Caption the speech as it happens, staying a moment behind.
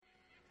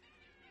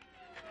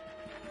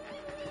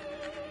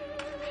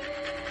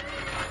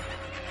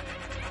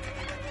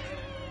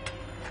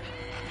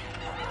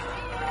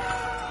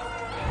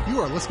You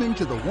are listening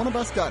to the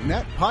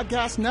oneofus.net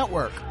podcast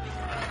network.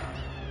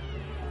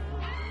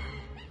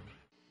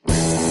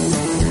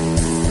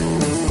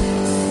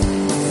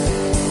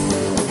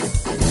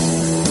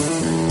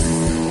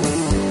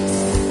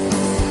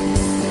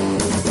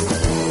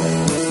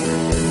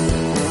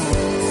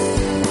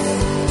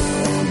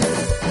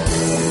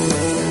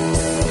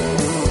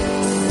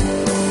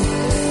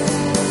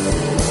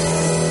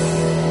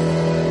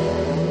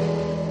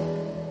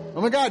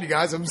 Oh my God, you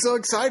guys, I'm so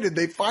excited.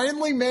 They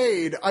finally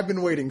made, I've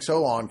been waiting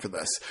so long for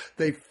this.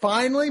 They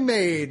finally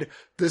made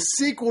the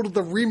sequel to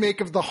the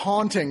remake of The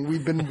Haunting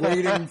we've been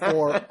waiting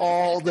for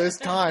all this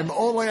time.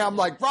 Only I'm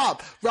like,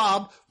 Rob.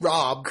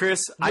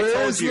 Chris, I told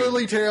where's you.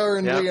 Lily Taylor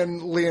and Yep.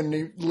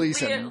 Liam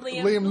Neeson?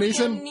 Liam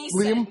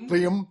Neeson.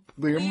 Liam.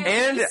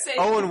 And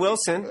Owen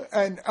Wilson.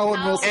 And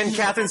Owen Wilson. And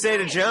Catherine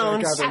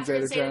Zeta-Jones. Catherine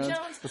Catherine Zeta-Jones.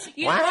 Zeta-Jones.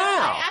 You Wow. know,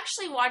 I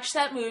actually watched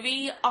that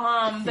movie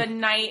the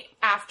night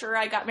after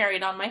I got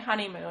married on my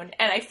honeymoon,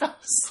 and I fell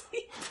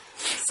asleep.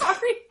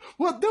 Sorry.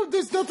 Well, no,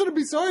 there's nothing to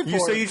be sorry for.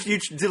 So you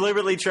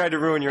deliberately tried to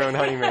ruin your own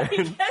honeymoon.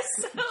 I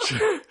guess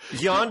so.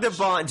 Jan de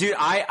Bont. Dude,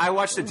 I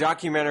watched a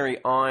documentary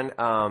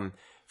on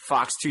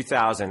Fox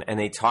 2000, and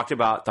they talked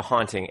about The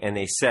Haunting, and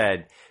they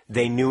said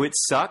they knew it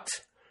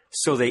sucked,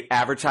 so they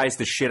advertised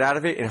the shit out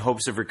of it in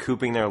hopes of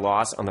recouping their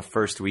loss on the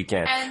first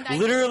weekend. And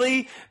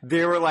Literally,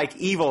 they were like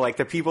evil, like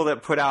the people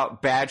that put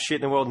out bad shit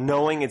in the world,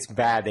 knowing it's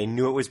bad. They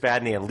knew it was bad,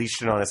 and they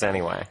unleashed it on us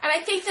anyway. And I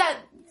think that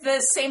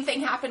the same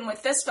thing happened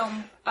with this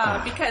film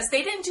because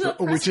they didn't do a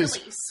press Which is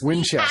release.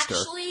 Winchester, We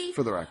actually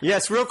for the record.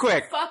 Yes, real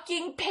quick.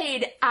 fucking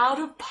paid out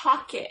of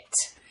pocket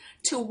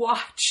to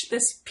watch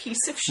this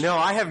piece of shit. No,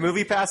 I have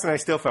Movie Pass, and I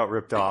still felt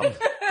ripped off.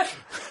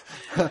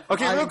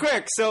 Okay, real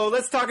quick. So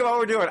let's talk about what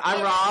we're doing.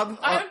 I'm Rob.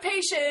 I'm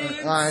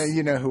patient.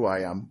 You know who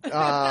I am.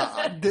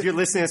 If you're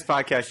listening to this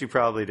podcast, you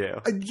probably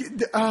do.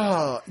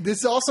 This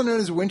is also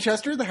known as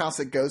Winchester, the house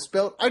that Ghost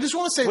built. I just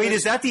want to say Wait, this.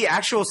 is that the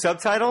actual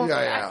subtitle?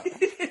 Yeah.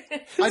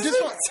 I just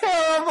want,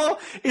 Terrible.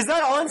 Is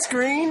that on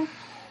screen?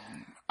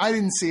 I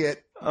didn't see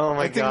it. Oh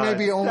my I think god.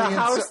 maybe only the in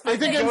house I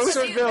think that in Ghost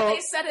certain- built. They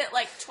said it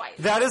like twice.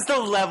 That is the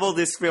level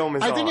this film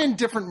is I think on. in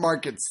different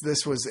markets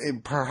this was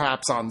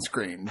perhaps on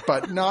screen,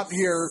 but not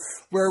here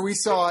where we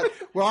saw it.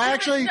 Well, I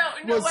actually No,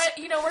 was. what?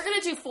 You know, we're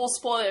gonna do full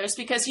spoilers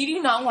because you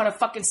do not want to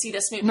fucking see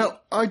this movie. No,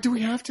 do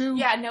we have to?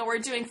 Yeah, no, we're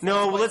doing full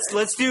No,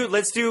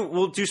 spoilers.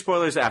 we'll do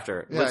spoilers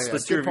after. Yeah, let's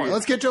do good point. reviews.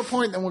 Let's get to a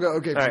point, then we'll go.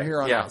 Okay, from right,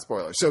 here on yeah. out,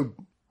 spoilers. So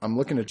I'm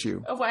looking at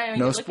you. Oh, why are you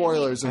No looking at me?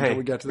 spoilers until Hey,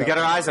 we get to we that. got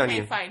our eyes on Okay,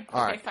 you. fine.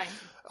 All Okay, right. fine.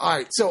 All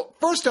right. So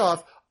first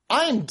off,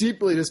 I am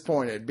deeply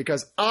disappointed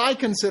because I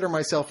consider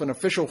myself an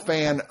official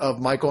fan of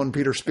Michael and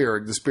Peter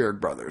Spierig, the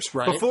Spierig brothers.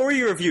 Right. Before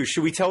we review,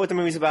 should we tell what the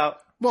movie's about?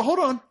 Well, hold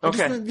on.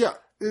 Okay.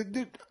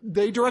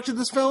 They directed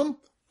this film.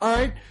 All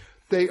right.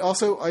 They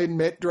also, I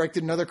admit,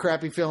 directed another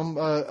crappy film,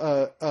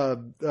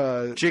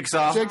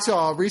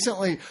 Jigsaw.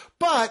 recently,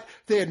 but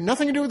they had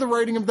nothing to do with the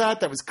writing of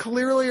that. That was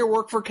clearly a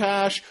work for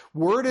cash.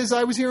 Word, as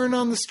I was hearing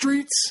on the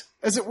streets,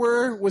 as it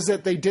were, was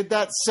that they did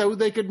that so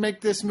they could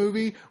make this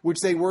movie, which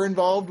they were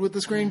involved with the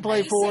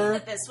screenplay You for. saying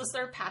that this was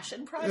their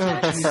passion Oh,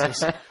 project?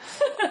 Jesus.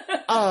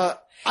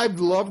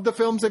 I've loved the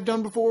films they've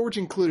done before, which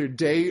included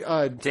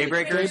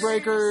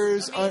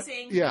Daybreakers.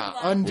 Amazing. Yeah,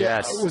 Love Undead.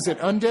 Yes. Was it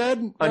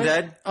Undead? Right?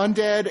 Undead?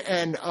 Undead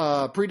and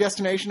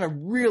Predestination. I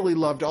really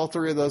loved all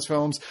three of those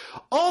films.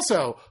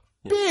 Also,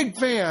 big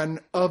fan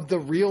of the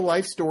real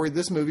life story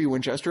this movie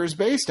Winchester is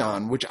based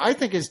on, which I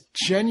think is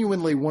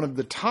genuinely one of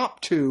the top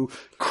two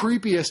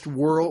creepiest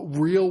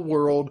real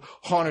world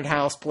haunted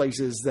house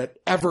places that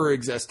ever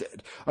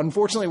existed.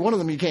 Unfortunately, one of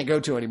them you can't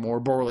go to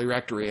anymore, Borley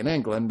Rectory in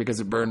England,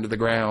 because it burned to the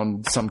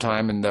ground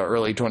sometime in the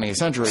early 20th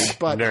century.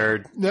 But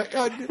Nerd.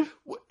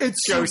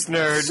 It's Ghost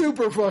nerd.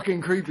 super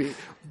fucking creepy.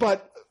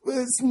 But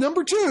it's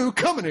number two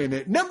coming in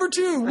it. Number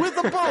two with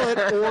a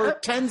bullet, or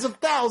tens of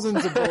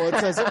thousands of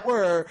bullets, as it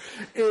were,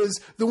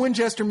 is the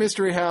Winchester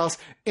Mystery House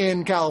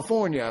in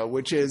California,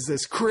 which is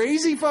this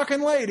crazy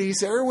fucking lady,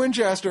 Sarah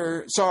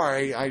Winchester.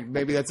 Sorry,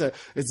 maybe it's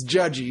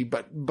judgy,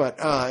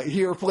 but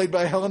here played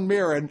by Helen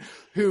Mirren,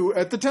 who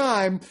at the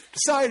time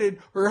decided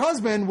her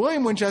husband,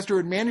 William Winchester,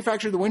 had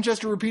manufactured the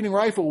Winchester repeating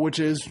rifle, which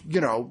is,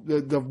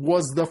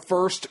 was the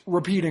first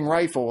repeating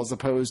rifle, as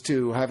opposed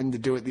to having to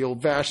do it the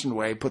old fashioned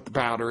way, put the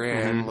powder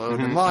in, load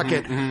and lock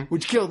it,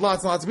 which killed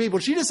lots and lots of people.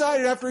 She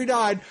decided after he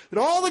died that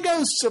all the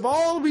ghosts of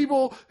all the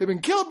people that had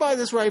been killed by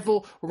this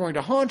rifle were going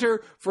to haunt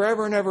her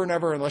forever and ever and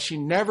ever unless she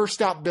never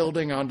stopped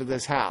building onto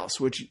this house,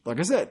 which, like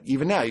I said,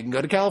 even now, you can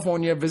go to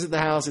California, visit the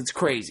house. It's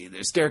crazy.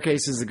 There's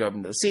staircases that go up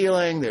into the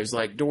ceiling. There's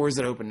like doors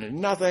that open into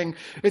nothing.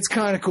 It's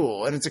kind of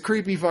cool. And it's a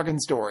creepy fucking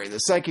story. The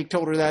psychic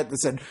told her that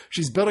said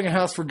she's building a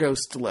house for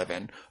ghosts to live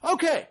in.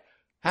 Okay.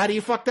 How do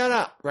you fuck that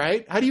up,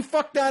 right? How do you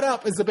fuck that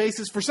up as the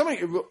basis for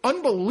somebody?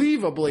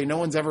 Unbelievably, no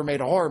one's ever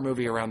made a horror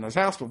movie around this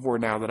house before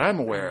now that I'm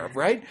aware of,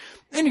 right?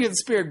 And you get the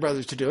Spierig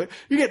brothers to do it.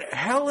 You get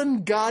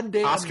Helen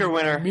goddamn Oscar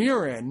winner.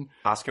 Mirren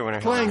Oscar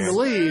winner. playing the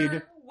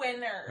lead.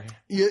 Winner.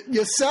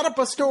 You set up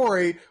a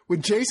story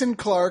with Jason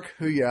Clarke,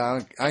 who, I know.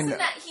 Isn't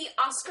that he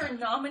Oscar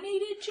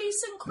nominated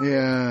Jason Clarke?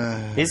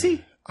 Yeah. Is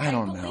he? I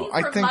don't know. believe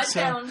I for think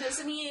so. Mudbound,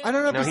 isn't he? I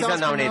don't know if No, he's not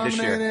Oscar nominated this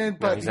year. nominated, No,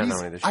 but he's not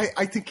nominated this year.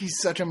 I think he's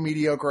such a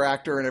mediocre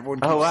actor, and everyone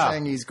keeps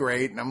saying he's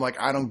great. And I'm like,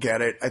 I don't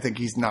get it. I think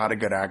he's not a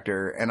good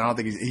actor, and I don't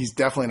think he's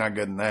definitely not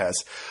good in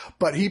this.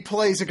 But he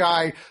plays a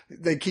guy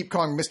they keep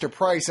calling Mr.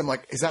 Price. I'm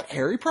like, is that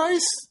Harry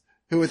Price?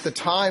 Who at the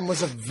time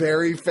was a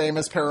very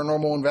famous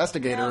paranormal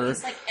investigator. No,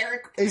 he's like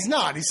Eric. He's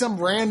not. He's some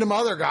random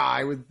other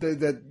guy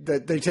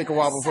that they take a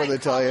while before they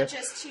tell you.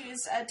 Psychologist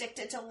who's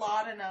addicted to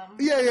laudanum.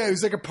 Yeah, he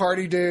was like a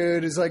party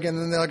dude. It's like, and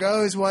then they're like,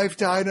 oh, his wife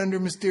died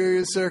under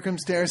mysterious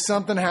circumstances.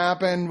 Something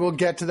happened. We'll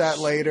get to that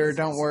later.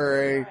 Don't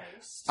worry.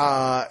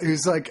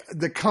 Who's like,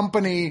 the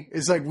company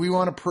is like, we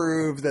want to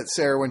prove that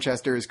Sarah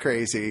Winchester is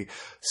crazy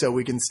so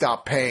we can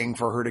stop paying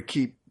for her to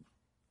keep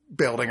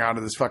building out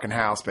of this fucking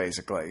house,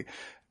 basically.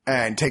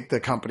 And take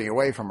the company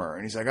away from her.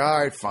 And he's like, all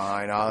right,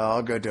 fine.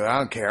 I'll go do it. I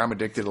don't care. I'm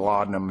addicted to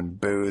laudanum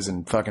and booze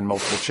and fucking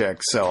multiple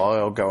chicks. So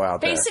I'll go out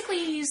there. Basically,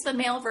 he's the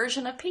male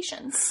version of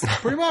Patience.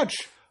 Pretty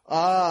much.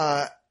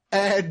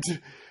 And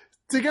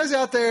so he goes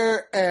out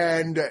there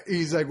and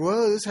he's like,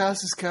 whoa, this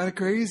house is kind of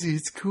crazy.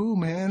 It's cool,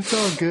 man. It's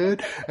all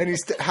good. And he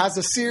has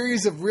a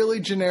series of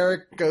really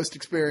generic ghost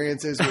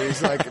experiences where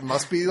he's like, it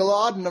must be the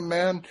laudanum,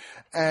 man.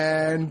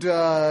 And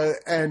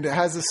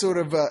has a sort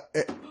of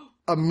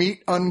a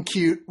meet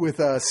uncute with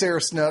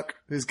Sarah Snook,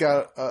 who's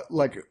got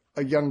like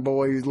a young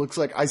boy who looks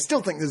like, I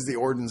still think this is the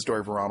origin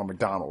story for Ronald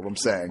McDonald. I'm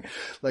saying,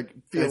 like,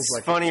 feels It's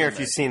like funnier if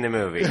you've seen the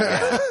movie.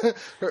 Yeah. And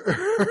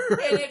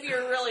if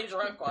you're really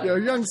drunk one. You know,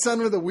 a young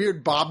son with a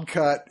weird bob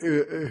cut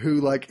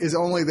who like is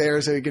only there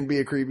so he can be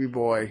a creepy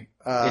boy.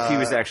 If he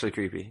was actually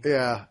creepy.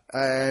 Yeah,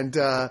 and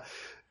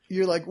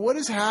you're like, what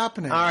is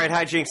happening? All right,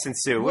 Hijinks and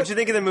Sue. What'd you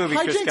think of the movie,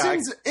 Chris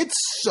Cox? It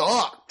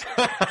sucked.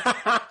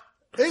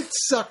 It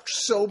sucked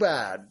so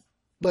bad.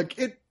 Like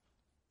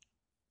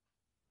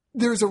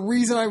there's a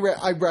reason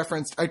I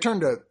referenced. I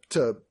turned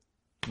to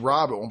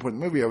Rob at one point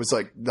in the movie. I was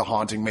like, The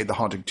Haunting made The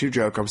Haunting 2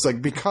 joke. I was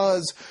like,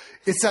 because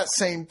it's that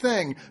same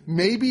thing.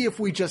 Maybe if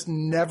we just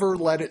never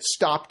let it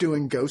stop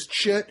doing ghost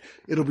shit,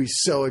 it'll be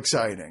so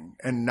exciting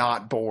and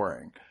not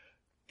boring.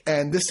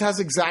 And this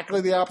has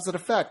exactly the opposite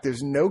effect.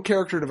 There's no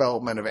character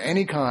development of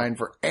any kind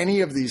for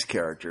any of these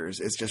characters.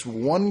 It's just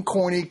one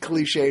corny,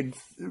 cliched,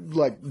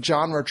 like,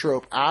 genre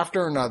trope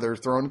after another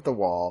thrown at the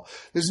wall.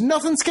 There's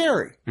nothing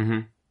scary.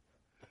 Mm-hmm.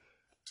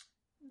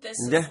 This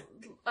is,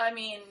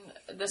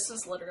 this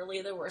is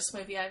literally the worst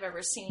movie I've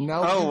ever seen.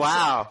 No. Oh,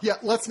 wow. Yeah,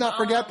 let's not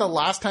forget the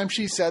last time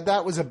she said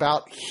that was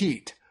about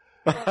Heat.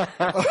 And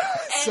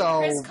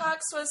Chris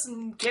Cox was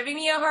giving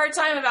me a hard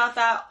time about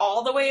that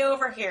all the way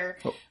over here.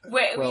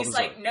 He's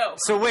like, no.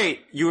 So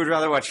wait, you would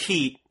rather watch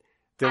Heat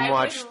than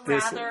watch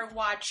this? I would rather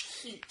watch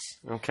Heat.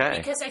 Okay.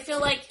 Because I feel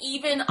like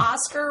even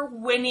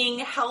Oscar-winning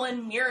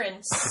Helen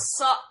Mirren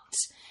sucked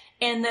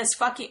in this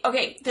fucking...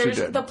 Okay,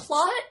 the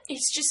plot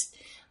is just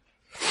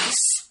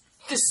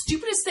the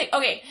stupidest thing.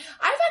 Okay,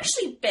 I've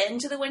actually been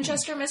to the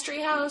Winchester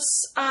Mystery House.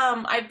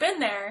 I've been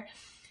there.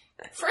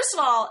 First of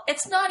all,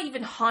 it's not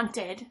even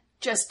haunted.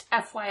 Just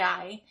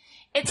FYI.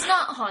 It's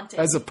not haunted.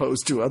 As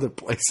opposed to other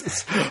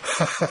places.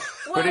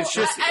 Well, but it's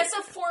just... as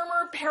a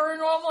former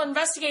paranormal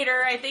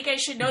investigator, I think I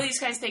should know these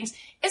kinds of things.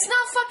 It's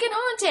not fucking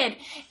haunted.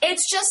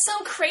 It's just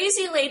some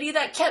crazy lady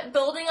that kept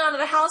building onto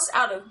the house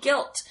out of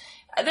guilt.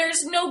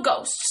 There's no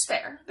ghosts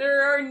there.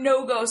 There are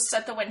no ghosts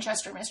at the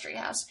Winchester Mystery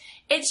House.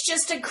 It's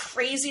just a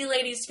crazy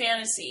lady's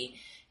fantasy.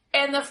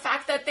 And the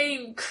fact that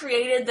they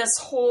created this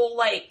whole,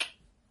 like...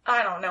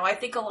 I don't know. I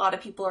think a lot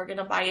of people are going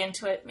to buy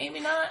into it.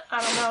 Maybe not.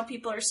 I don't know.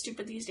 People are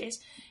stupid these days.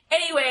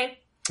 Anyway.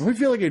 I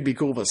feel like it'd be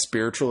cool if a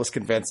spiritualist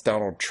convinced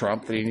Donald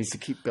Trump that he needs to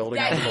keep building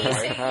on the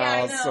White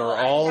House or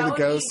all the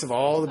ghosts of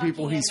all the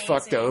people he's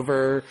fucked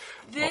over,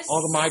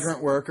 all the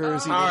migrant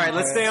workers. All right,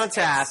 let's stay on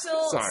task.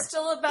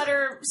 Still a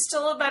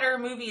better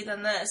movie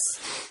than this.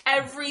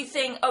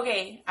 Everything.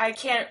 Okay, I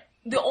can't.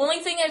 The only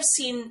thing I've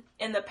seen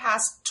in the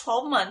past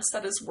 12 months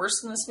that is worse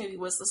than this movie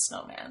was The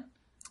Snowman.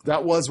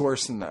 That was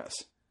worse than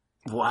this.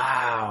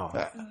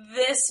 Wow.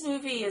 This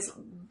movie is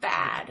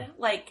bad.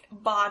 Like,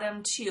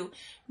 bottom two.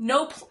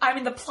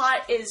 The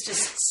plot is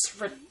just...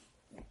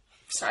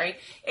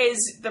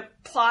 the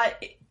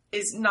plot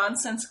is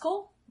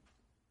nonsensical.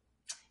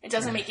 It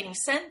doesn't make any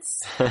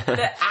sense.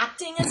 The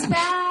acting is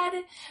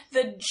bad.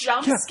 The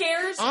jump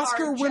scares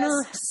Oscar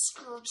winner,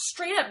 just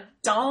straight up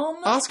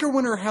dumb. Oscar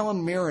winner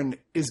Helen Mirren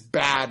is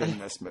bad in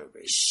this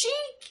movie.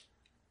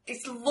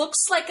 It looks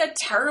like a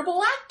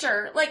terrible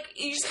actor. Like,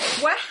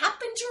 what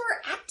happened to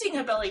her acting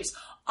abilities?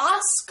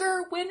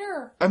 Oscar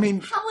winner.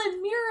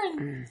 Helen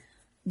Mirren.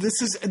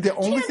 This is the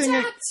only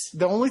thing.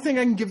 The only thing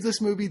I can give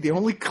this movie, the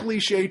only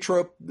cliche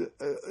trope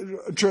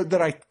that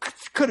I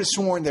could have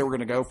sworn they were going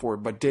to go for,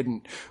 but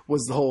didn't,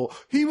 was the whole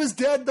 "he was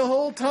dead the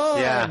whole time."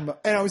 Yeah.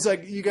 And I was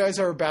like, "You guys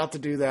are about to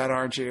do that,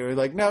 aren't you?"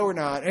 Like, no, we're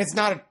not. And it's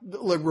not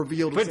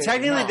revealed. But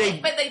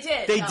technically, they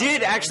did. They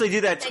did actually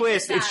do that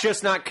twist. It's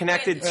just not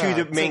connected to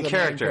the main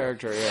character.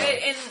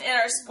 Yeah. In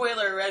our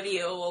spoiler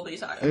review, we'll be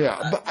talking. Yeah,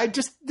 about that.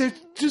 but there's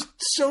just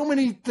so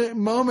many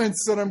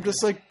moments that I'm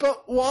just like,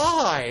 but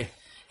why?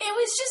 It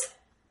was just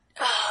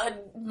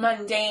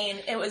mundane.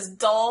 It was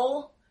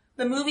dull.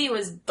 The movie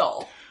was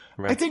dull.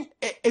 I think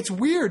it's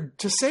weird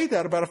to say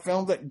that about a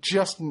film that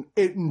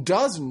it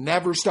does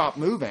never stop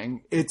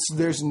moving.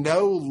 There's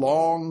no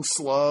long,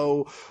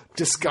 slow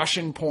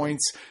discussion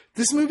points.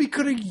 This movie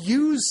could have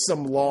used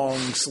some long,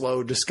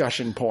 slow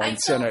discussion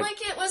points in it. I felt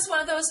like it was one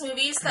of those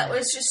movies that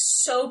was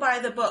just so by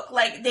the book.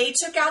 Like, they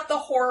took out the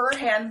horror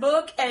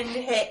handbook and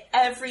hit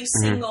every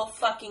single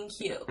fucking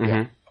cue.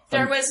 Mm-hmm.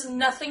 There was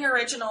nothing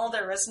original.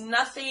 There was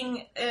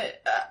nothing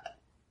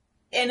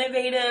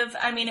innovative.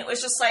 I mean, it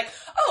was just like,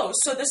 oh,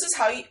 so this is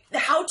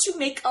how to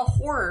make a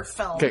horror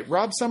film. Okay,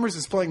 Rob Summers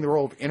is playing the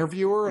role of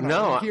interviewer. And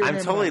No, I hear I'm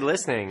him, totally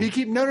listening. You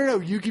keep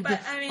you keep.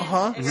 But,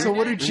 I mean, So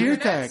what did you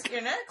think?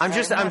 You're next. I'm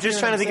just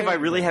trying to think if I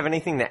really have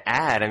anything to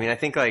add. I mean, I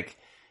think like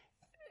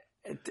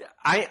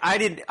I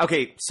did.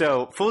 Okay,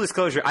 so full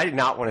disclosure, I did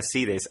not want to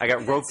see this. I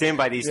got roped in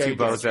by these two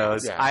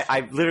bozos. Yeah.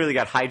 I literally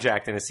got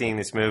hijacked into seeing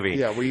this movie.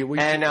 Yeah, we We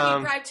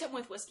bribed him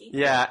with whiskey.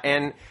 yeah,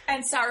 and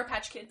Sour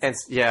Patch Kids.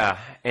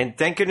 and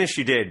thank goodness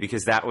you did,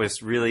 because that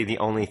was really the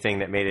only thing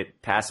that made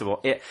it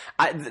passable.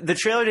 The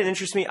trailer didn't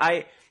interest me.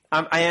 I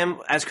am,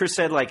 as Chris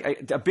said,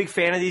 like a big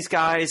fan of these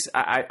guys.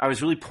 I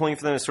was really pulling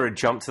for them to sort of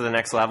jump to the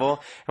next level.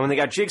 And when they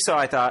got Jigsaw,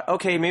 I thought,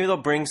 okay, maybe they'll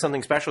bring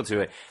something special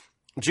to it.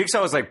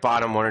 Jigsaw was like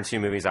bottom 1 or 2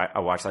 movies I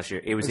watched last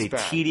year. It was a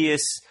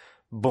tedious,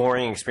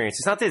 boring experience.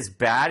 It's not that it's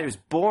bad; it was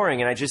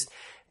boring, and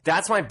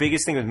that's my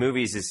biggest thing with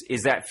movies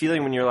is that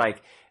feeling when you're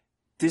like,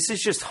 this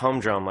is just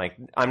humdrum. Like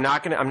I'm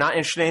not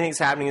interested in anything that's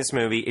happening in this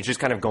movie. It's just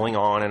kind of going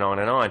on and on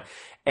and on.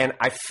 And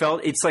I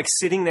felt it's like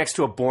sitting next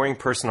to a boring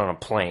person on a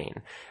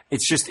plane.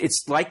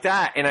 It's like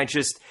that. And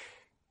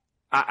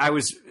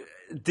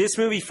this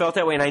movie felt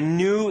that way. And I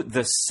knew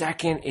the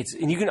second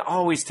and you can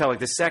always tell, like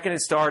the second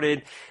it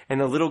started and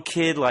the little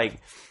kid,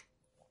 like,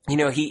 you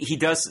know, he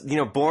does, you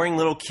know, boring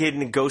little kid in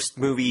the ghost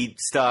movie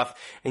stuff.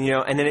 And, you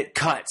know, and then it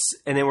cuts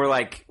and then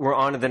we're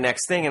on to the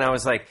next thing. And I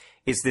was like,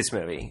 it's this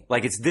movie.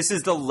 Like this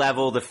is the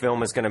level the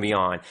film is going to be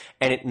on.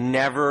 And it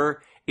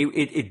never,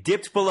 it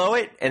dipped below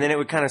it and then it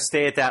would kind of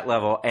stay at that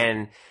level.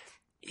 And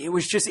it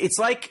was just, it's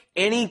like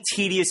any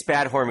tedious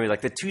bad horror movie,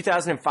 like the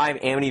 2005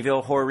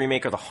 Amityville horror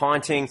remake or the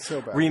Haunting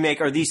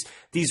remake, or these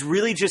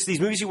really just these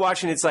movies you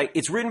watch and it's like,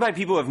 it's written by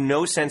people who have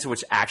no sense of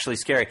what's actually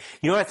scary.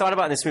 You know what I thought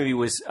about in this movie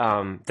was,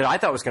 that I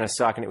thought was going to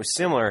suck and it was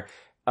similar,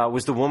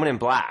 was The Woman in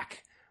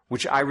Black,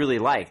 which I really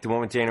liked, the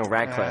one with Daniel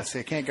Radcliffe. So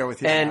you can't go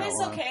with you. And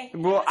It's okay.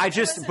 well, I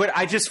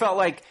just felt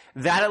like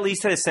that at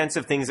least had a sense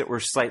of things that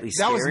were slightly scarier.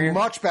 That was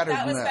much better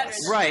That than was this. better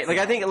than Right, like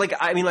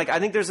I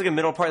think there's like a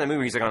middle part of the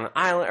movie. He's like on an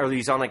island, or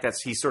he's on like that.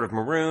 He's sort of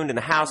marooned in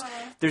the house.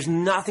 There's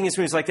nothing in this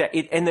movie like that.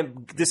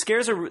 And the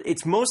scares are.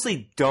 It's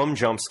mostly dumb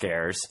jump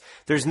scares.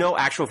 There's no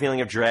actual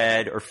feeling of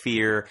dread or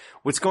fear.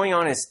 What's going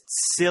on is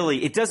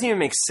silly. It doesn't even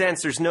make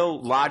sense. There's no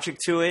logic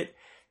to it.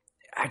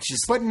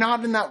 But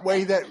not in that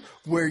way that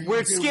where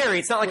it's scary.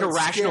 It's not like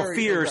irrational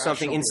fear or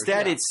something.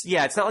 Instead, it's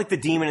not like the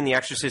demon in The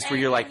Exorcist where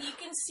you're like, you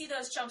can see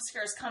those jump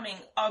scares coming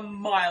a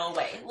mile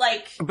away.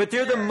 Like, but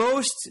they're the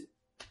most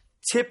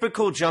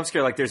typical jump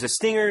scare. Like there's a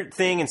stinger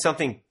thing and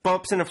something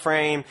bumps in a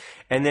frame,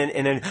 and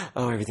then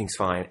oh, everything's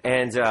fine.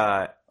 And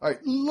all right,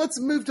 let's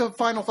move to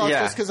final thoughts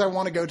just because I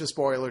want to go to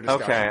spoiler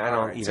discussion. Okay, I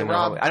don't even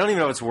know. I don't even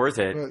know if it's worth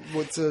it.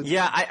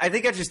 I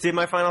think I just did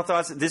my final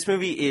thoughts. This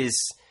movie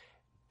is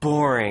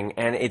boring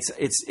and it's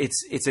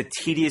a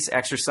tedious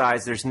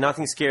exercise. There's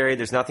nothing scary.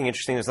 There's nothing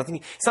interesting. There's nothing.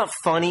 It's not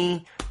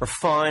funny or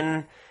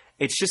fun.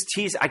 It's just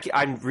tease.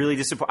 I'm really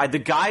disappointed. The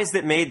guys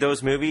that made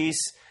those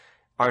movies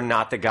are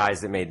not the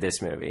guys that made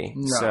this movie.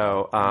 No,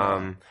 so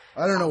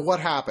I don't know what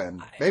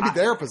happened. Maybe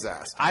they're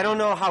possessed. I don't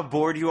know how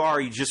bored you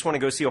are. You just want to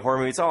go see a horror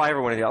movie. It's all I ever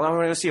want to do. I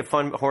want to go see a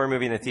fun horror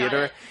movie in the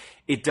theater.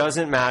 It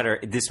doesn't matter.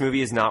 This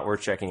movie is not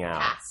worth checking out.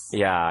 Pass.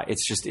 Yeah,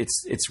 it's just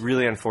it's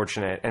really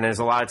unfortunate, and there's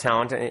a lot of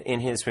talent in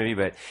his movie,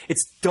 but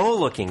it's dull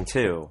looking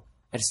too.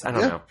 I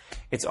don't know.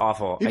 It's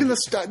awful. Even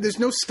there's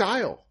no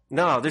style.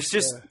 No, there's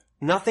just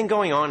nothing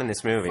going on in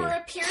this movie. For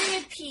a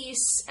period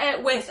piece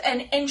with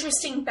an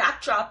interesting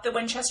backdrop, the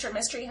Winchester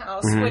Mystery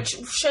House, which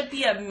should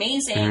be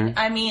amazing.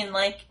 I mean,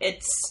 like,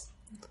 it's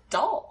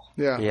dull.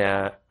 Yeah.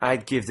 Yeah,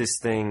 I'd give this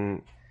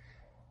thing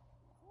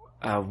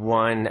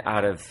 1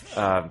 out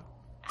of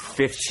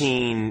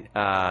 15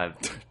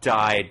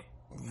 dyed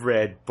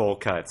red bowl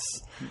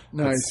cuts.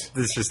 Nice.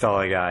 That's just all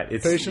I got.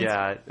 It's Patience?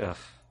 Yeah. Ugh.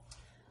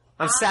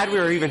 I'm sad we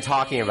were even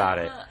talking about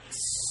it.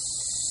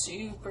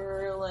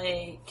 Super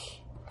like.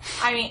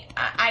 I mean,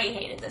 I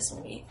hated this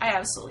movie. I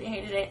absolutely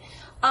hated it.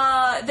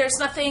 There's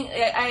nothing.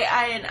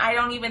 I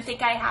don't even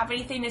think I have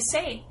anything to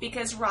say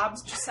because Rob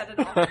just said it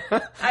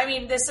all. I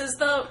mean,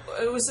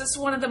 was this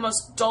one of the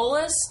most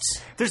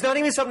dullest. There's not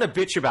even something to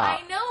bitch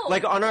about. I know.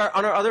 Like on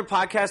our other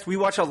podcast, we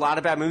watch a lot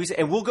of bad movies,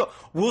 and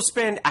we'll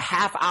spend a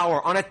half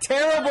hour on a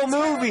terrible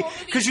movie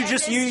because you're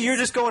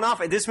just going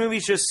off. This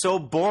movie's just so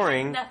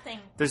boring. Nothing.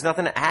 There's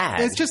nothing to add.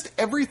 It's just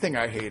everything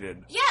I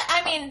hated. Yeah,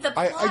 I mean, the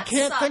plot I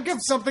can't think of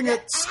something The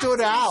that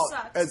stood acting out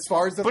sucks. as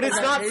far as the But it's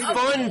thing I not hated.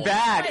 fun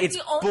bad. But It's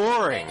the only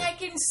boring. thing I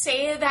can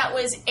say that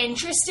was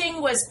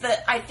interesting was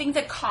I think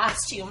the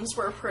costumes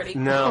were pretty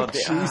cool. No,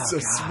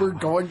 Jesus, we're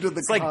going to the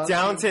it's like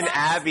Downton That's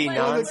Abbey like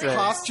nonsense. literally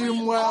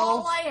Costume well.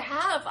 all I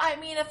have. I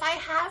mean, if I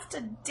have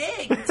to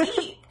dig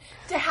deep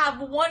to have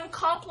one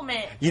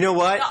compliment, You know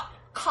what? the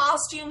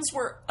costumes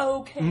were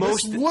okay.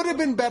 This would have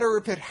been better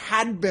if it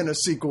had been a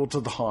sequel to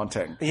The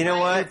Haunting. You know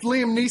what? If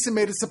Liam Neeson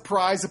made a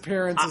surprise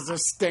appearance as a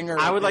stinger.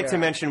 I would like to yeah.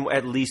 mention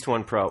at least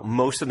one pro.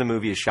 Most of the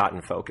movie is shot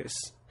in focus.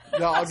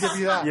 No, I'll give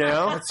you that. You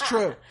know? That's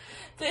true.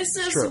 This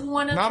is true.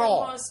 one of Not the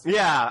all. most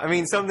Yeah, I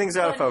mean, some things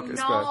are out of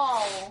focus, but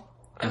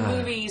banal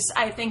movies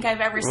I think I've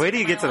ever seen. wait till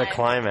you in get to my the life.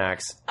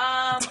 climax.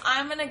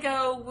 I'm gonna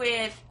go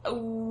with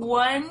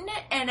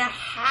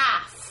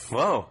 1.5.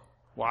 Whoa.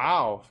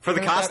 Wow. For the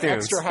Give it that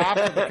costumes. extra half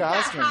of the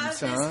costumes, Has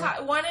this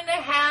huh?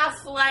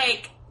 1.5,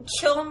 like,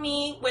 kill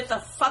me with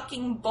a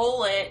fucking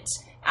bullet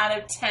out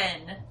of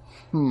 10.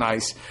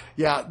 Nice.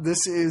 Yeah,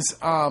 this is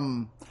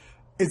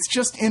it's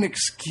just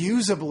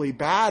inexcusably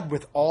bad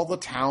with all the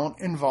talent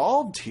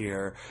involved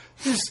here.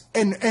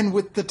 And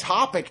with the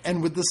topic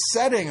and with the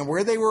setting and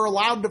where they were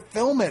allowed to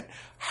film it.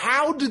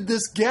 How did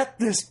this get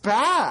this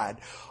bad?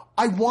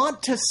 I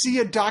want to see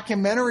a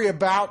documentary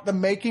about the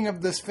making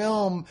of this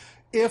film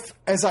if,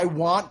 as I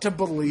want to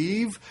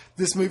believe,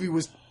 this movie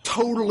was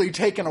totally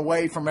taken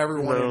away from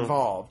everyone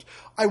involved.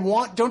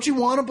 Don't you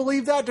want to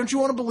believe that? Don't you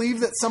want to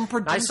believe that some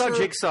producer, I saw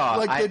Jigsaw.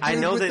 like the dude I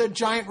know with that the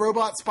giant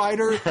robot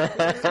spider,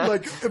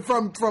 like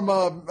from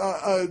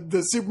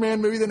the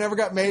Superman movie that never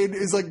got made,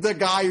 is like the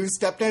guy who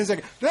stepped in. He's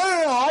like, no,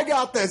 I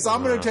got this.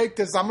 I'm going to take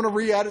this. I'm going to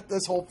re-edit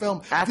this whole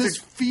film. This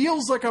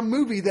feels like a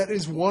movie that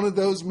is one of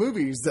those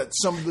movies that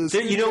some of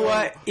the You know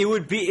what? It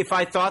would be if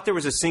I thought there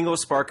was a single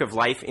spark of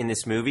life in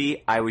this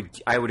movie. I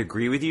would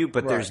agree with you,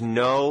 but Right. there's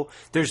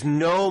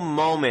no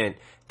moment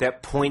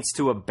that points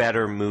to a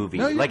better movie.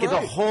 No, you're like in the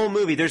right. whole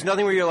movie, there's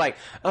nothing where you're like,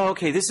 oh,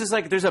 okay, this is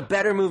like there's a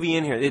better movie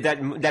in here.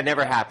 That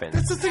never happened.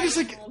 That's the thing. Is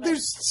like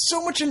there's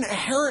so much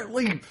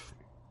inherently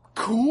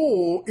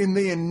cool in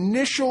the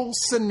initial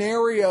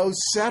scenario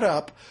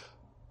setup.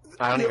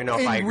 I don't even know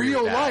if in I agree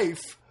real with that.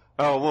 life.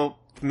 Oh well,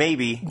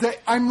 maybe. That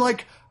I'm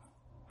like,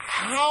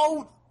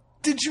 how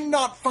did you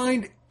not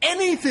find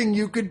anything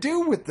you could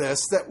do with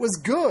this that was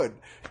good?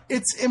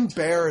 It's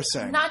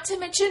embarrassing. Not to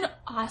mention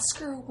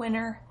Oscar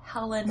winner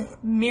Helen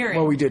Mirren.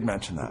 Well, we did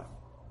mention that.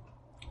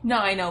 No,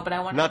 I know, but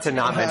I want Not to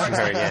not mention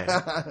her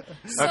again.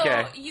 So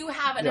Okay. you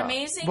have an Yeah.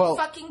 amazing Well-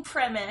 fucking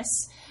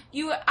premise.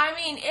 It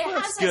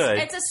has good.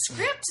 it's a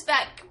script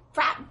that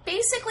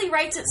basically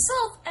writes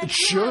itself. And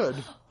It you have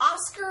should.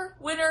 Oscar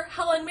winner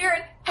Helen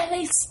Mirren, and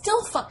they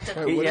still fucked it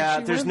up. What did Yeah,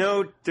 she there's win?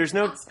 no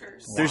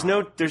Oscars.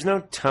 there's no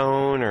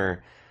tone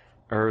or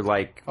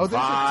like Oh,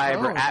 there's a vibe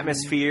or tone.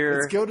 atmosphere.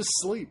 Let's go to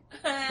sleep.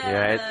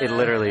 Yeah, it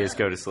literally is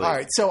go to sleep. All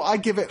right, so I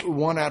give it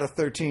 1 out of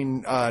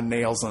 13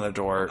 nails on the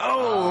door.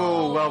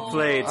 Oh, well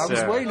played, I was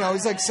sir. waiting. I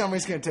was like,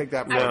 somebody's going to take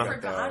that. I product,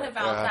 forgot though.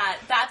 about Yeah. that.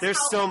 That's There's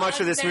how so much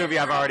of this movie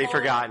I've already unmemorable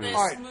forgotten. This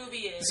All right. movie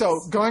is. So,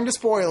 going to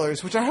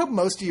spoilers, which I hope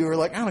most of you are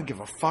like, I don't give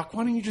a fuck.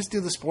 Why don't you just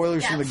do the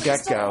spoilers Yeah, from the please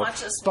get don't go?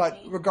 watch this But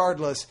movie.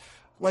 regardless,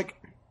 like,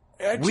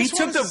 I We just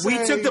took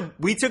wanna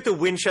we took the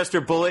Winchester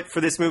bullet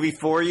for this movie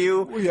for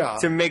you Yeah.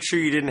 to make sure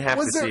you didn't have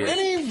Was to see there it.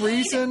 any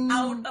reason?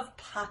 out of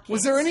pocket.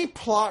 Was there any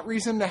plot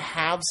reason to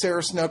have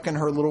Sarah Snook and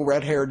her little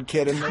red-haired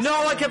kid in this?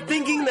 No, I kept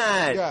thinking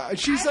that. Yeah,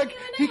 she's I like, don't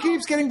he even know.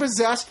 keeps getting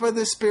possessed by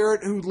this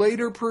spirit who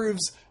later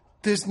proves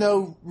there's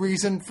no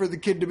reason for the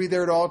kid to be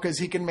there at all because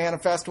he can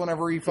manifest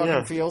whenever he fucking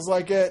Yeah. feels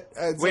like it.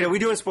 It's Wait, like- are we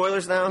doing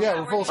spoilers now? Yeah,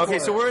 we're full Okay,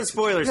 so we're in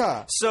spoilers.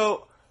 Yeah.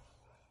 So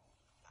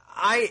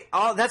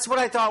that's what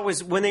I thought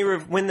was when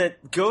the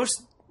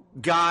ghost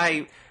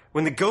guy,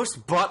 when the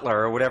ghost butler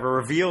or whatever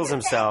reveals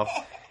himself,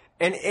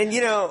 and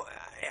you know,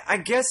 I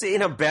guess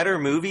in a better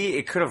movie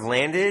it could have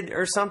landed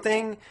or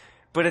something,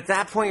 but at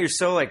that point you're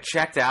so like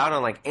checked out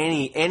on like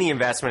any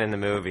investment in the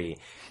movie,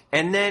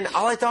 and then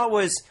all I thought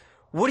was,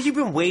 what have you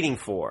been waiting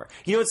for?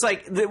 You know, it's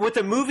like what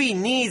the movie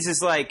needs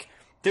is like.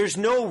 There's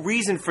no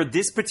reason for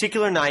this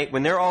particular night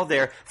when they're all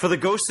there for the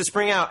ghost to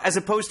spring out as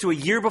opposed to a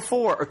year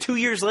before or 2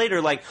 years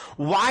later. Like,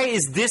 why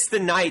is this the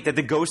night that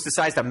the ghost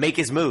decides to make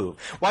his move?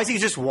 Why is he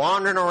just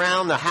wandering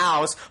around the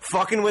house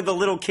fucking with the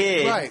little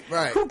kid?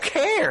 Right. Who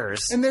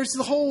cares? And there's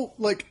the whole,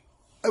 like,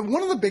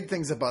 one of the big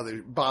things that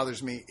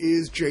bothers me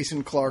is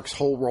Jason Clarke's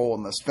whole role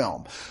in this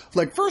film.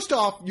 Like, first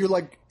off, you're,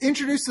 like,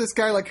 introduced to this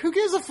guy, like, who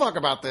gives a fuck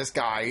about this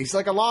guy? He's,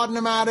 like, a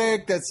laudanum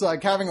addict that's,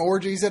 like, having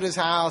orgies at his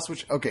house,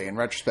 which, okay, in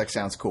retrospect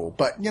sounds cool.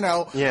 But, you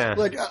know, Yeah.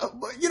 like,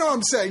 you know what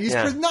I'm saying? He's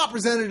Yeah. not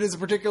presented as a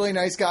particularly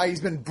nice guy. He's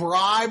been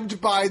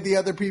bribed by the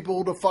other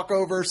people to fuck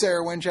over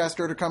Sarah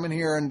Winchester to come in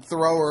here and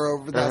throw her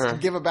over the desk and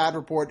give a bad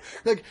report.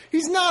 Like,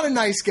 he's not a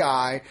nice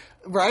guy,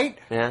 right?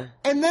 Yeah.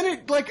 And then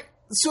it, like,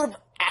 sort of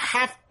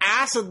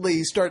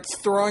half-assedly starts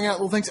throwing out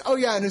little things. Oh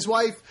yeah, and his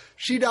wife,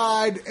 she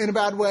died in a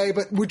bad way,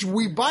 but which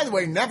we, by the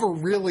way, never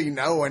really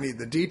know any of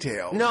the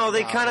details. No,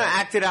 they kind of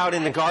acted out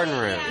in the garden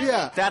room.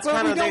 Yeah, that's but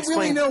kind we of don't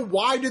really know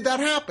why did that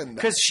happen.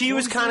 Because she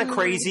was kind of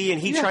crazy,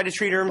 and he tried to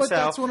treat her himself.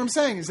 But that's what I'm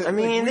saying. Is that, I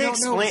mean, we they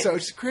don't know. So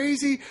it's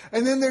crazy.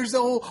 And then there's the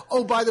whole.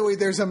 Oh, by the way,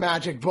 there's a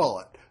magic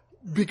bullet.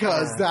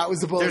 Because that was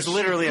the bullet. There's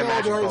literally a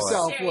magic bullet.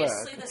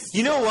 Seriously,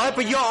 You know what?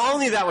 But you all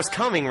knew that was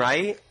coming,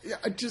 right? Yeah,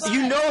 just,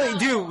 You know,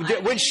 dude.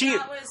 When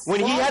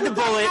he had the bullet,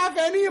 why would that have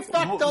any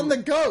effect on the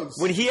ghost?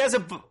 when he has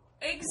a.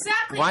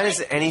 Exactly. Why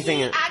does anything?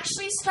 He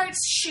actually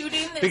starts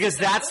shooting the Because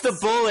that's the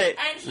bullet.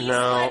 and he's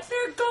No. like,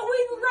 they're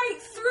going right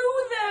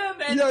through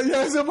them. And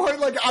Yeah, some point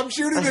like I'm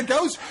shooting the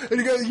ghost,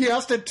 and he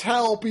has to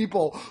tell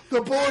people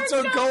the bullets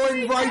are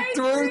going right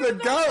through the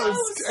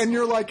ghost, and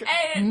you're like,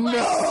 And, no. like,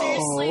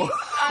 seriously,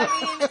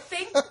 I mean,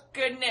 thank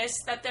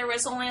goodness that there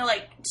was only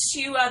like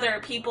 2 other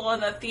people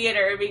in the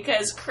theater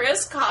because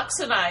Chris Cox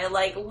and I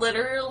like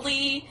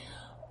literally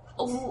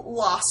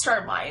lost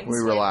our minds.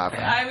 We were laughing.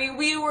 I mean,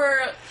 we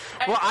were.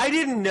 Well, I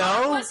didn't know.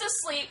 I was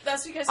asleep.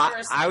 That's because you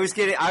were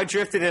asleep. I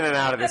drifted in and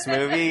out of this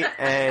movie,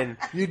 and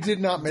You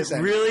did not miss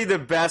anything. really the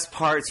best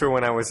parts were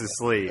when I was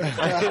asleep.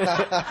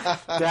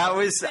 That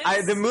was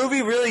the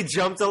movie really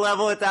jumped a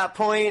level at that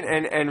point,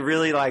 and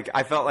really like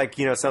I felt like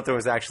something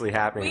was actually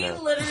happening. We there.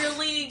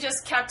 literally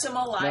just kept him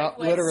alive. No,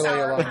 with literally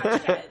Sour alive.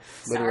 Patch Kids.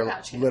 Sour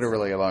Patch Kids.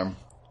 Literally alarm.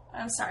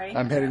 I'm sorry.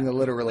 I'm hitting the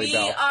literally We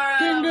bell. are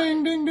Ding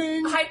ding ding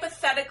ding.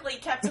 hypothetically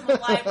kept him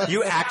alive. With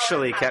You Sour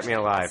actually Patch kept me Kids.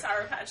 alive.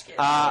 Sour Patch Kids.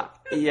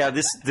 Yeah,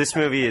 this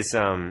movie is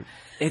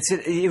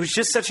it was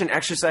just such an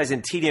exercise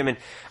in tedium, and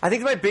I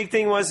think my big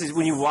thing is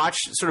when you watch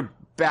sort of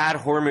bad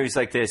horror movies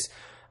like this,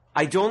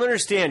 I don't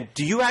understand.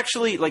 Do you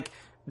actually like?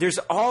 There's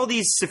all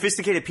these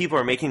sophisticated people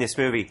are making this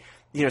movie.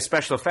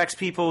 Special effects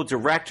people,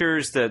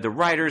 directors, the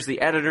writers,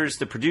 the editors,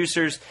 the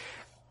producers.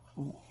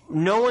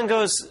 No one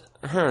goes,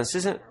 this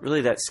isn't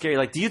really that scary.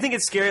 Like, do you think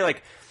it's scary,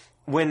 like,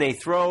 when they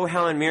throw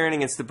Helen Mirren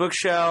against the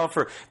bookshelf,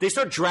 or they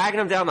start dragging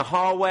them down the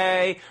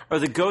hallway, or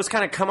the ghosts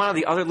kind of come out of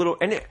the other little...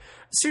 And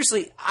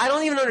seriously, I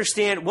don't even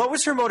understand. What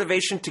was her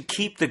motivation to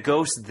keep the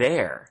ghost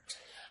there?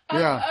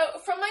 Yeah.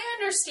 From my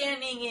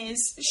understanding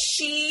is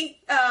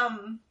she...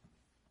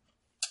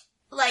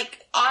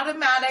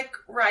 automatic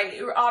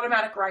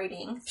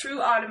writing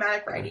through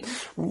automatic writing.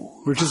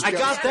 Which is I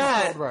got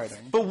that. Writing.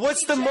 But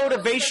what's the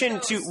motivation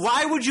to...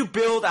 Why would you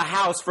build a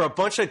house for a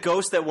bunch of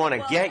ghosts that want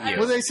to get you?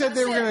 Well, they said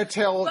they were going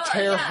to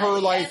tear her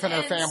life and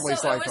her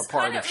family's life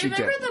apart if she did.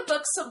 Remember the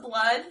Books of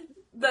Blood?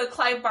 The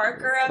Clive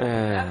Barker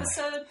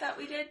episode that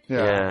we did?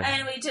 Yeah.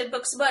 And we did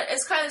books, but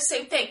it's kind of the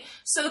same thing.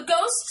 So the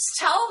ghosts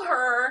tell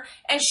her,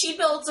 and she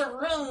builds a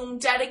room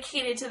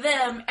dedicated to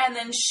them, and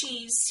then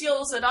she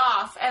seals it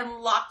off and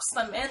locks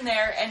them in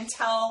there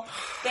until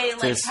they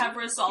have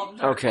resolved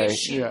their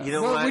issue. Yeah. You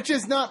know what? Which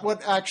is not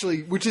what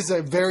actually, which is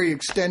a very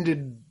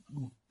extended,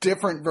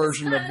 different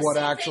version of what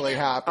actually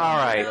happened. All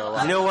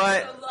right. You know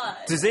what?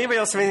 Does anybody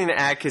else have anything to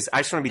add? Because I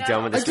just want to be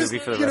done with this movie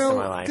for the rest of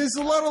my life. There's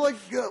a lot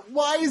of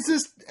why is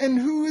this, and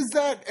who is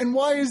that, and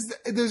why is,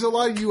 there's a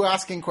lot of you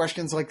asking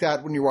questions like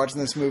that when you're watching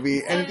this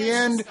movie, and at the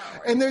end,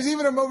 and there's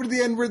even a moment at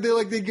the end where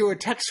they do a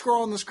text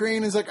scroll on the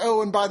screen, it's like,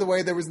 oh, and by the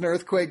way, there was an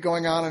earthquake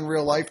going on in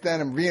real life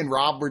then, and me and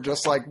Rob were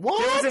just like, what?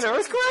 There was an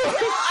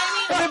earthquake?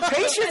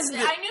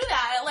 I knew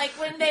that. Like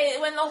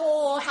when the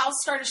whole house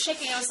started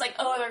shaking, I was like,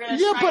 oh, they're going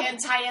to try and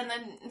tie in the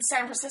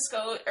San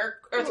Francisco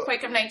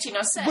earthquake of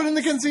 1906. But in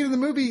the conceit of the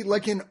movie,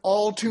 like in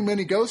all too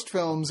many ghost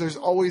films, there's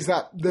always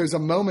there's a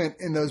moment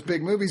in those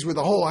big movies where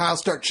the whole house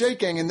starts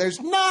shaking, and there's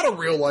not a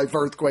real life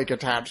earthquake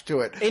attached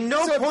to it. In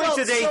no point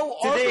did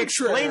they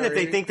explain that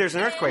they think there's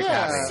an earthquake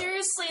happening.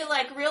 Seriously,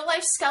 like real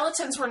life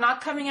skeletons were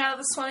not coming out of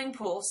the swimming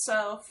pool.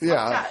 So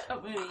yeah,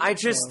 that movie. I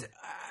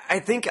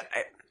think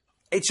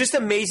it's just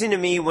amazing to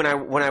me when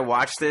I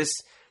watch this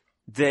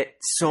that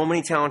so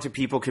many talented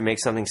people can make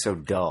something so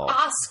dull.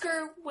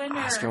 Oscar winner.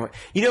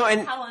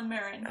 And Helen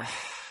Mirren.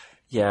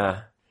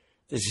 Yeah.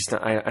 It's just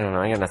I don't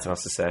know. I got nothing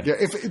else to say. Yeah,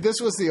 if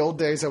this was the old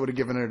days, I would have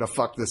given it a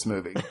fuck this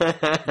movie.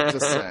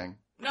 Just saying.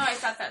 No, I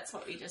thought that's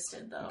what we just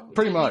did, though.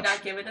 Pretty much.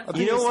 Not give it a fuck.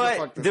 You know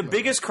what? The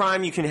biggest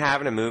crime you can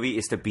have in a movie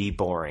is to be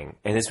boring,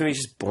 and this movie is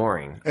just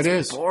boring. It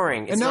is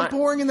boring, and not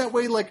boring in that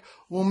way. Like,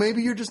 well,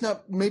 maybe you're just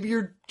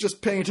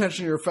paying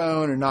attention to your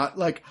phone, or not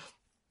like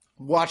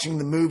watching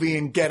the movie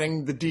and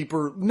getting the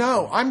deeper.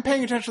 No, I'm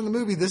paying attention to the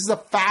movie. This is a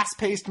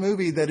fast-paced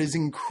movie that is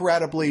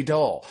incredibly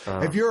dull.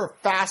 If you're a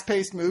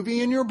fast-paced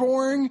movie and you're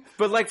boring,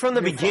 but like from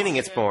the beginning,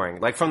 it's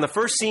boring. Like from the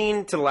first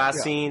scene to the last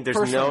scene,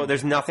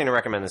 there's nothing to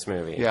recommend this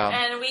movie. Yeah,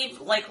 and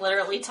we've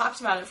literally talked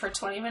about it for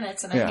 20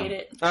 minutes, and I hate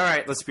it. All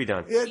right, let's be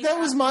done. Yeah,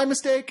 that was my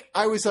mistake.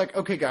 I was like,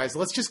 okay, guys,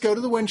 let's just go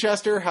to the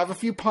Winchester, have a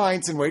few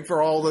pints, and wait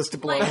for all this to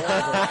blow over.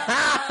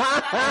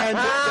 And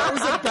that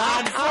was a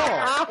bad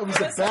fall. It was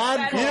a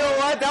bad fall. You know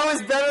what? That was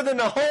better than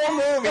the whole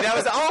movie. That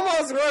was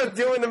almost worth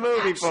doing the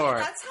movie for.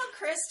 That's how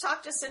Chris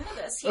talked us into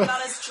this. He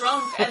got us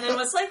drunk and then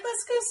was like,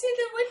 let's go see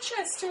the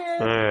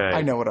Winchester. Right.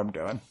 I know what I'm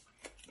doing.